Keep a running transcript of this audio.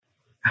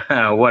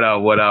What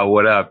up, what up,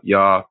 what up,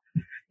 y'all?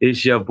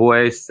 It's your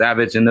boy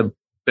Savage in the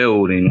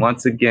building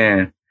once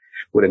again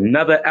with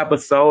another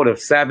episode of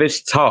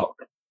Savage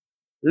Talk.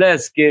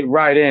 Let's get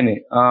right in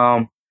it.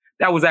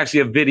 That was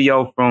actually a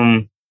video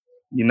from,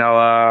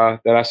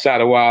 that I shot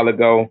a while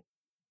ago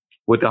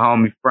with the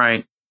homie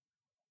Frank,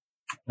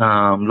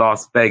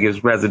 Las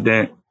Vegas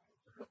resident.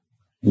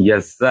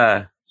 Yes,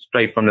 sir.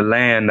 Straight from the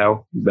land,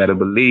 though. You better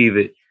believe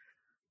it.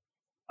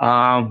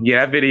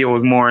 That video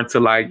was more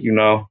into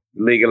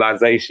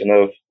legalization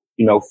of,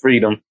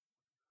 freedom.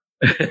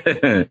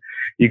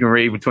 You can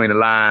read between the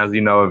lines,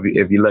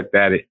 if you looked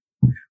at it.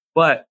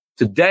 But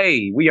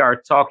today we are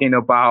talking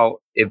about,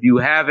 if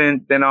you've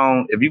been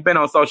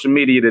on social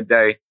media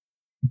today,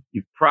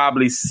 you've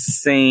probably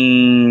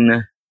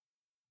seen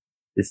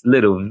this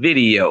little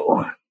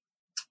video.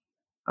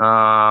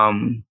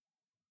 Matter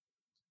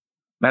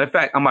of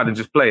fact, I'm about to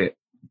just play it.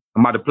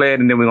 I'm about to play it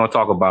and then we're going to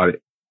talk about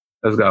it.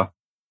 Let's go.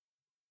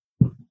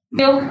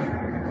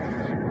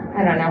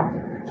 I don't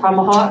know.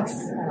 Tomahawks?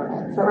 I don't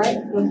know. Is that right?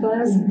 What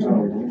that is?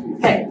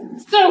 Okay.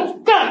 So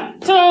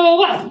got to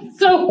what?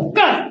 So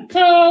got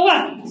to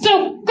what?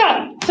 So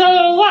got to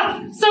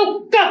what?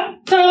 So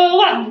got to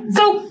what?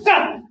 So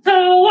got to what? So got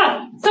to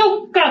what?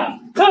 So got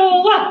to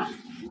what?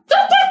 So got to what? So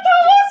got to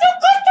what? So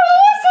got to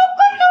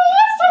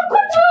what? So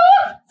got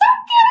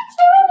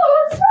to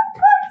what? So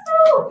got to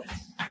what? So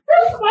got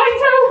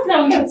to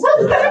no, no. So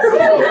got to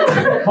what? So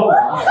got to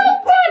what? So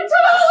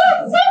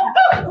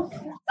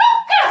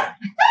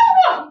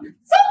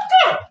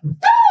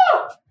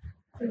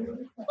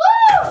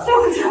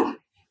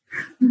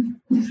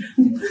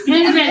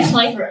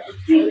eventually.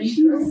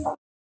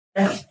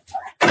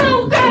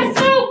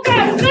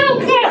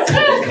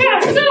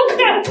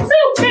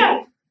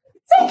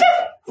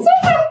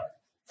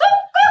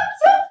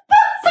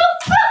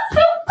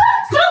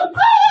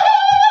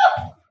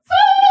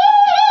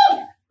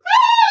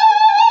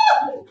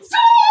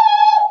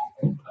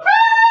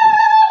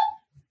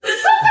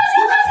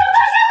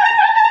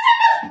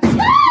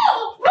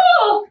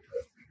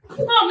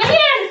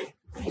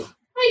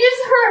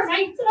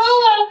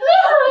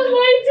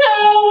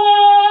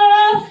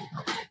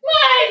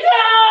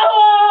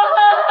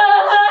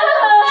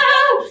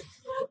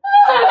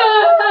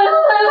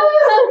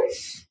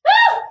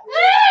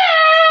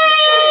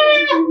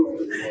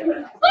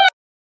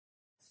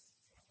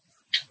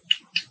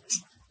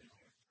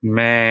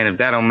 Man, if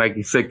that don't make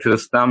you sick to the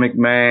stomach,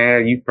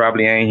 man, you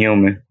probably ain't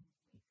human.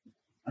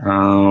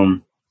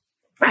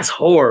 That's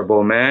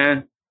horrible,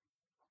 man.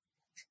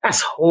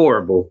 That's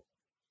horrible.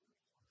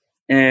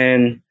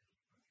 And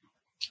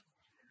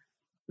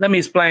let me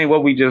explain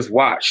what we just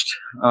watched.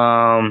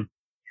 Man,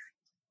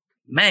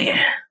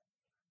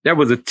 there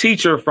was a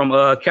teacher from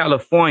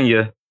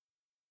California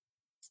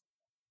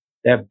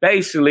that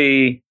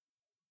basically,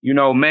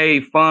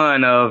 made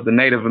fun of the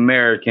Native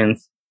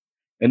Americans.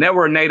 And there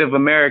were Native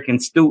American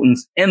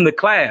students in the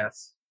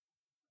class.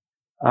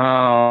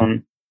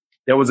 There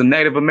was a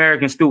Native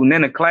American student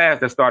in the class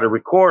that started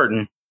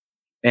recording.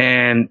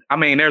 And I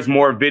mean, there's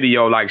more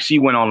video. Like she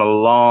went on a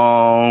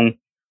long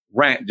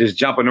rant, just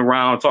jumping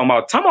around, talking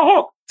about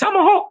tomahawk,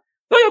 toya.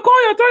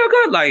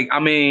 Like, I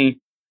mean,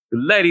 the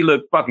lady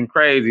looked fucking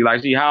crazy.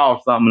 Like she high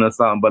off something or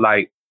something. But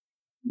like,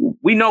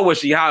 we know what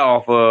she high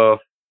off of.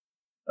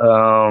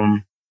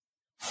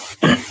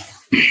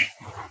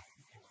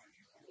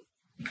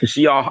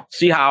 She high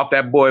off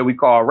that boy we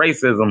call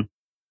racism.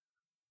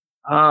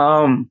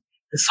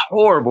 It's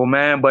horrible,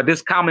 man, but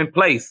this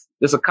commonplace.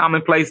 It's a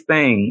commonplace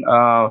thing,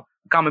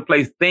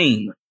 commonplace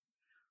theme.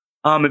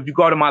 If you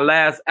go to my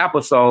last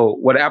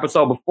episode, the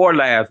episode before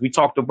last, we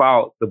talked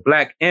about the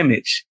black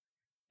image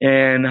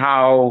and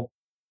how,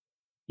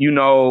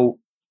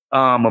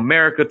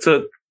 America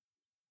took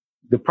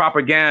the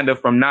propaganda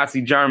from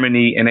Nazi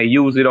Germany and they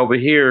used it over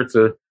here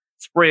to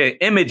spread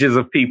images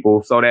of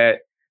people so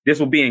that this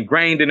will be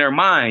ingrained in their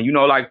mind.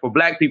 Like for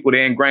black people,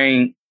 they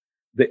ingrain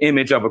the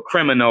image of a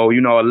criminal,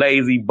 a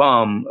lazy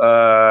bum,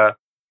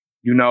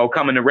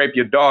 coming to rape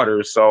your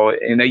daughter. So,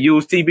 and they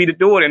use TV to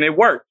do it and it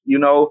worked.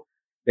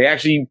 They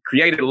actually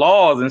created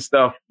laws and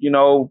stuff,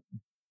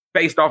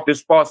 based off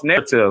this false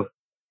narrative.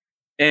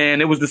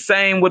 And it was the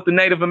same with the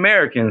Native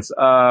Americans.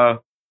 I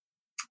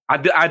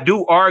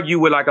do argue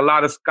with like a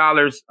lot of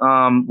scholars,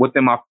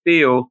 within my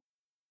field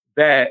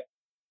that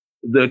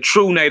the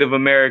true Native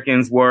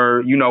Americans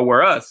were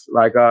us.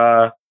 Like,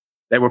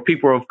 they were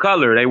people of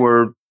color.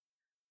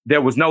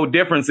 There was no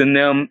difference in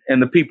them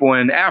and the people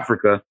in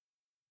Africa.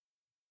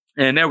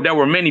 And there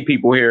were many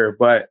people here,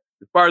 but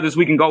the farthest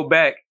we can go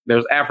back,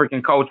 there's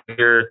African culture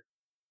here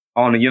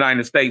on the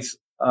United States,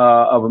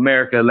 of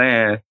America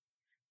land.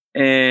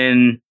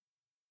 And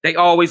they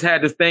always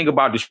had this thing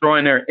about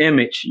destroying their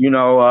image,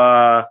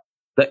 the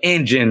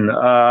engine,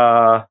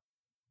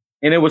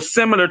 and it was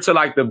similar to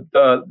like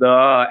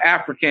the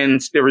African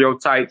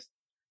stereotypes,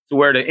 to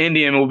where the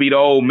Indian will be the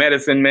old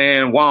medicine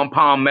man,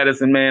 wampum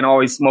medicine man,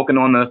 always smoking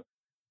on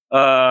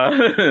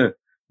the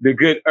the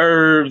good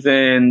herbs,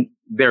 and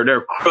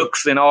they're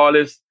crooks and all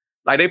this.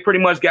 Like they pretty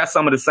much got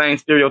some of the same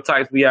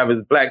stereotypes we have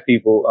as black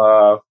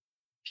people.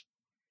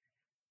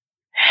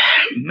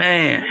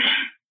 man,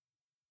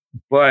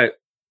 but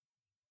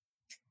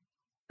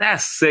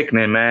that's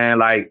sickening, man.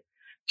 Like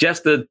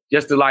just to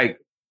like,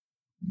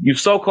 you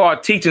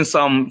so-called teaching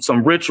some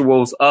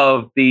rituals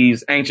of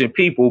these ancient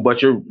people,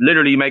 but you're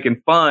literally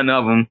making fun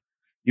of them,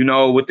 you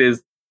know, with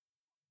this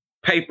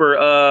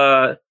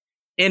paper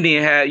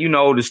Indian hat, you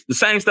know, the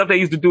same stuff they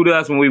used to do to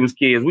us when we was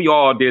kids. We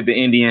all did the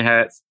Indian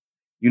hats,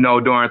 you know,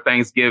 during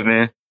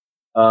Thanksgiving.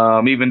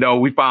 Even though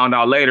we found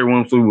out later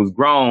once we was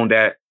grown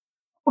that,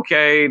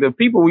 okay, the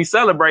people we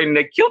celebrating,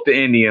 they killed the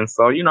Indians.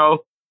 So, you know,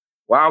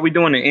 why are we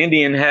doing the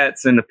Indian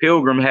hats and the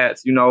pilgrim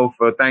hats, you know,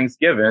 for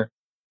Thanksgiving?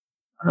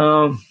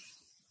 And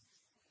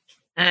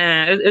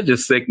it's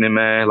just sickening,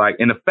 man. Like,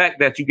 and the fact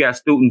that you got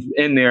students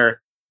in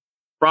there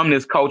from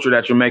this culture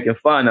that you're making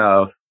fun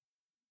of.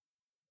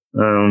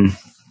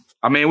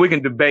 I mean, we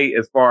can debate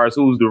as far as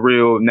who's the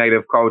real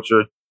native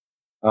culture.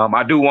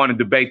 I do want to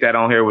debate that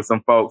on here with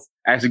some folks.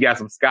 I actually got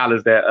some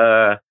scholars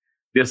that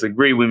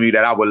disagree with me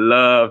that I would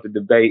love to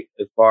debate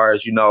as far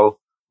as, you know,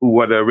 who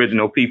were the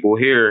original people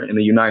here in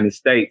the United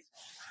States.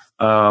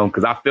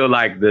 Because I feel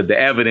like the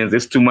evidence,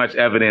 it's too much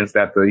evidence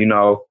that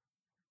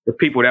the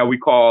people that we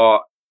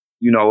call,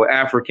 you know,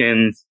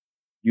 Africans,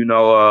 you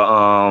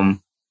know,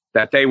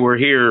 that they were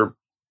here.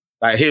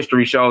 Like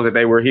history shows that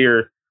they were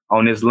here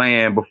on this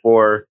land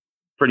before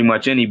pretty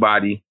much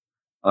anybody.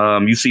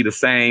 You see the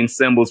same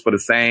symbols for the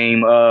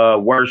same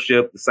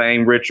worship, the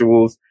same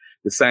rituals,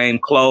 the same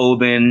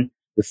clothing,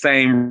 the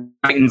same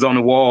writings on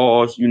the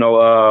walls, you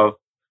know,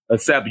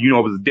 except, you know,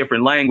 it was a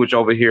different language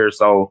over here.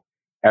 So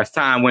as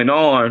time went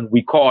on,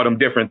 we called them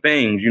different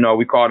things. You know,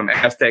 we called them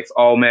Aztecs,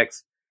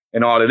 Olmecs,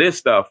 and all of this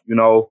stuff, you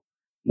know,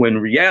 when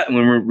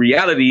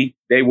reality,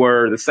 they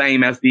were the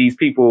same as these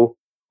people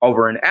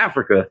over in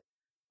Africa.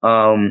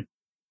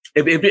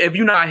 If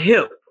you're not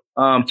hip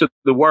to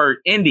the word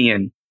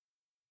Indian,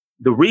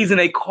 the reason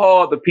they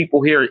call the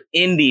people here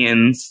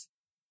Indians,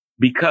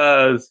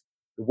 because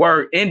the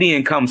word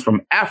Indian comes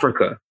from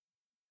Africa.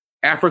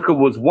 Africa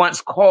was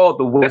once called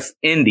the West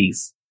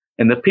Indies,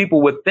 and the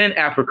people within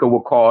Africa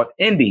were called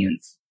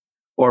Indians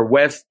or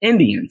West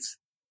Indians.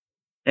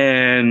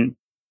 And,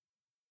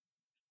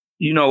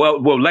 you know,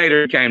 well,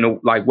 later it came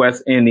to like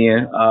West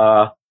Indian,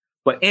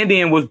 but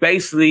Indian was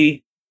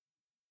basically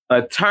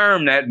a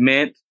term that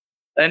meant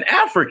an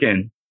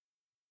African.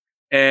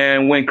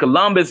 And when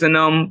Columbus and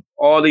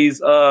all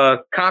these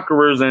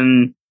conquerors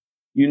and,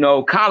 you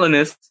know,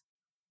 colonists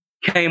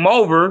came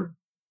over,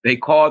 they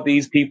called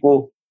these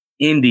people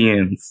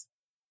Indians.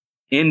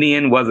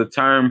 Indian was a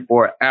term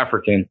for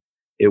African.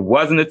 It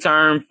wasn't a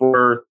term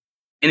for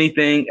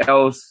anything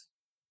else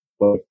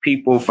but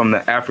people from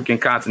the African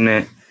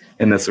continent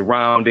and the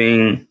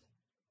surrounding,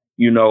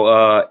 you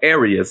know,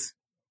 areas.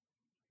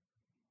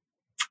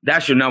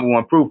 That's your number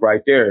one proof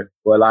right there.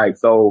 But like,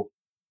 so,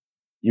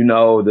 you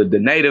know, the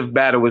native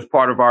battle is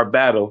part of our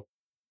battle.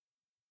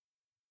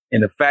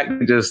 And the fact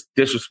that just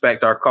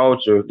disrespect our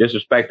culture,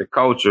 disrespect the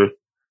culture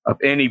of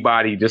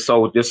anybody just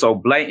so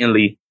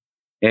blatantly.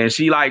 And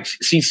she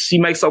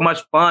makes so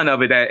much fun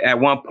of it that at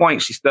one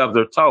point she stubs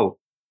her toe.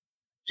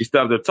 She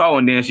stubs her toe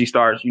and then she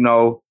starts, you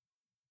know,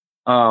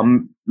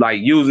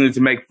 like using it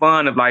to make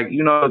fun of, like,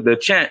 you know, the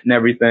chant and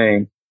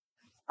everything.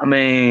 I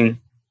mean,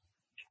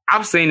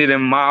 I've seen it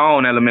in my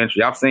own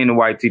elementary. I've seen the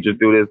white teacher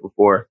do this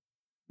before,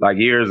 like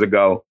years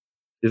ago.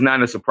 It's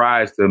not a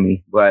surprise to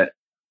me, but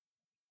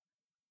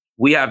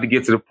we have to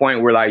get to the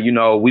point where, like, you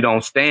know, we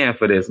don't stand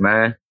for this,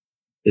 man.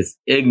 It's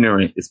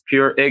ignorant. It's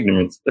pure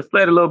ignorance. Let's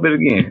play it a little bit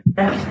again.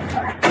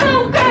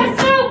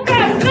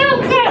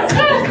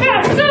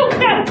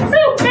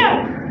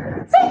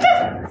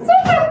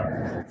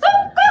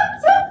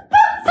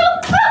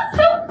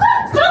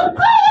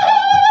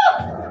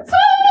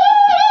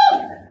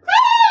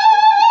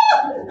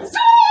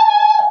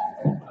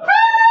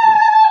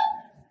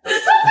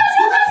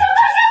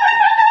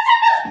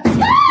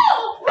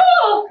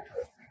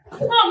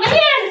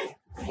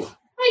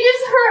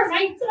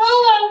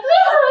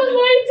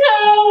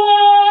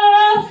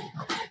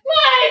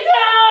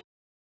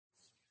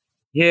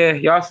 Yeah,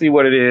 y'all see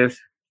what it is.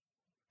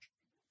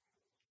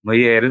 But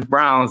yeah, this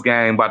Browns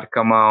game about to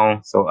come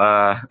on. So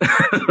I'm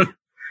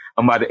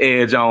about to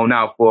edge on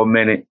out for a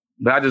minute.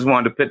 But I just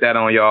wanted to put that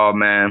on y'all,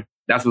 man.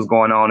 That's what's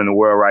going on in the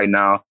world right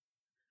now.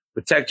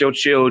 Protect your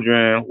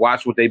children.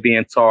 Watch what they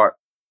being taught.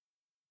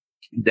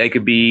 They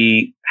could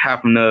be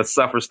having to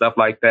suffer stuff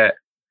like that.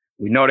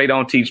 We know they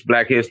don't teach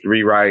Black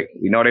history right.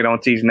 We know they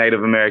don't teach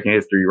Native American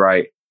history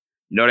right.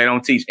 You know they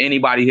don't teach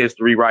anybody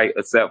history right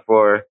except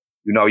for,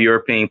 you know,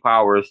 European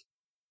powers.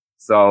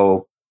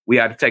 So we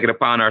have to take it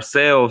upon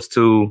ourselves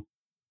to,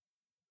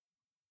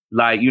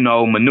 like, you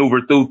know,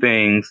 maneuver through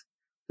things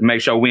to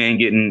make sure we ain't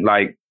getting,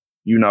 like,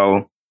 you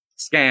know,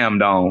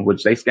 scammed on,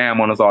 which they scam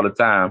on us all the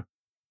time.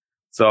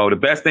 So the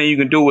best thing you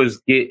can do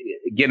is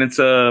get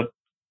into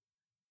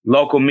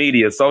local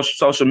media,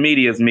 social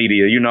media's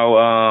media, you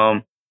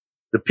know,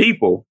 the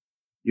people,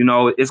 you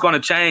know, it's going to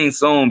change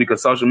soon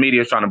because social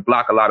media is trying to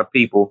block a lot of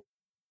people.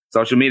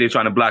 Social media is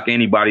trying to block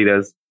anybody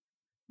that's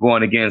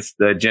going against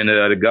the agenda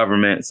of the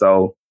government.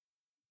 So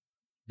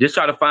just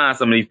try to find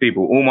some of these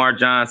people. Umar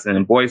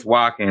Johnson, Boyce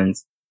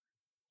Watkins,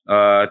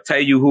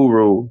 Tayu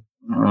Huru,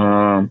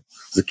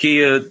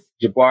 Zakia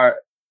Jabbar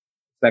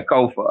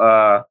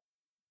Sankofa,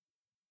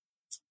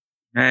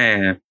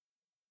 man.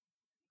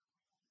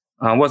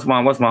 What's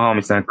my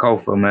homie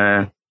Sankofa,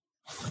 man?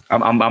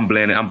 I'm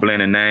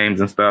blending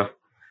names and stuff.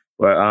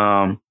 But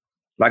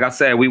like I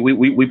said,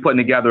 we putting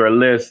together a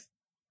list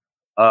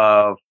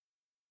of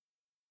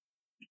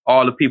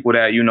all the people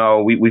that, you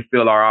know, we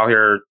feel are out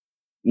here,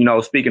 you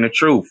know, speaking the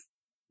truth.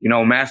 You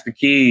know, Master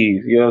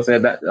Keys, you know what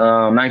I'm saying? That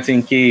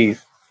 19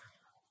 Keys,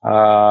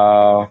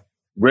 RZA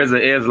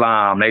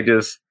Islam. They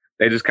just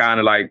kind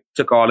of like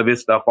took all of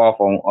his stuff off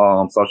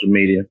on social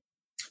media.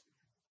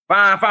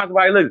 Find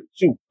somebody, look,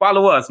 shoot,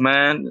 follow us,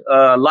 man.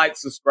 Like,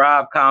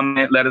 subscribe,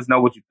 comment, let us know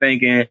what you're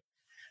thinking.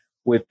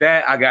 With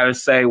that, I gotta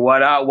say,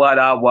 what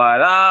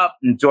up?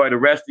 Enjoy the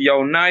rest of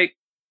your night.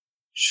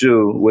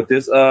 Shoot, with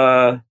this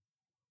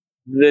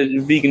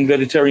vegan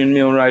vegetarian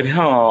meal right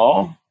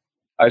here,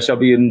 I shall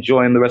be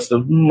enjoying the rest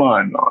of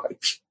my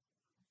night.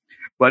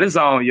 But it's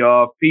on,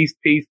 y'all. Peace.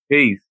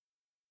 And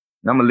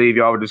I'm gonna leave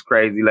y'all with this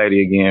crazy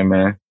lady again,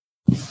 man.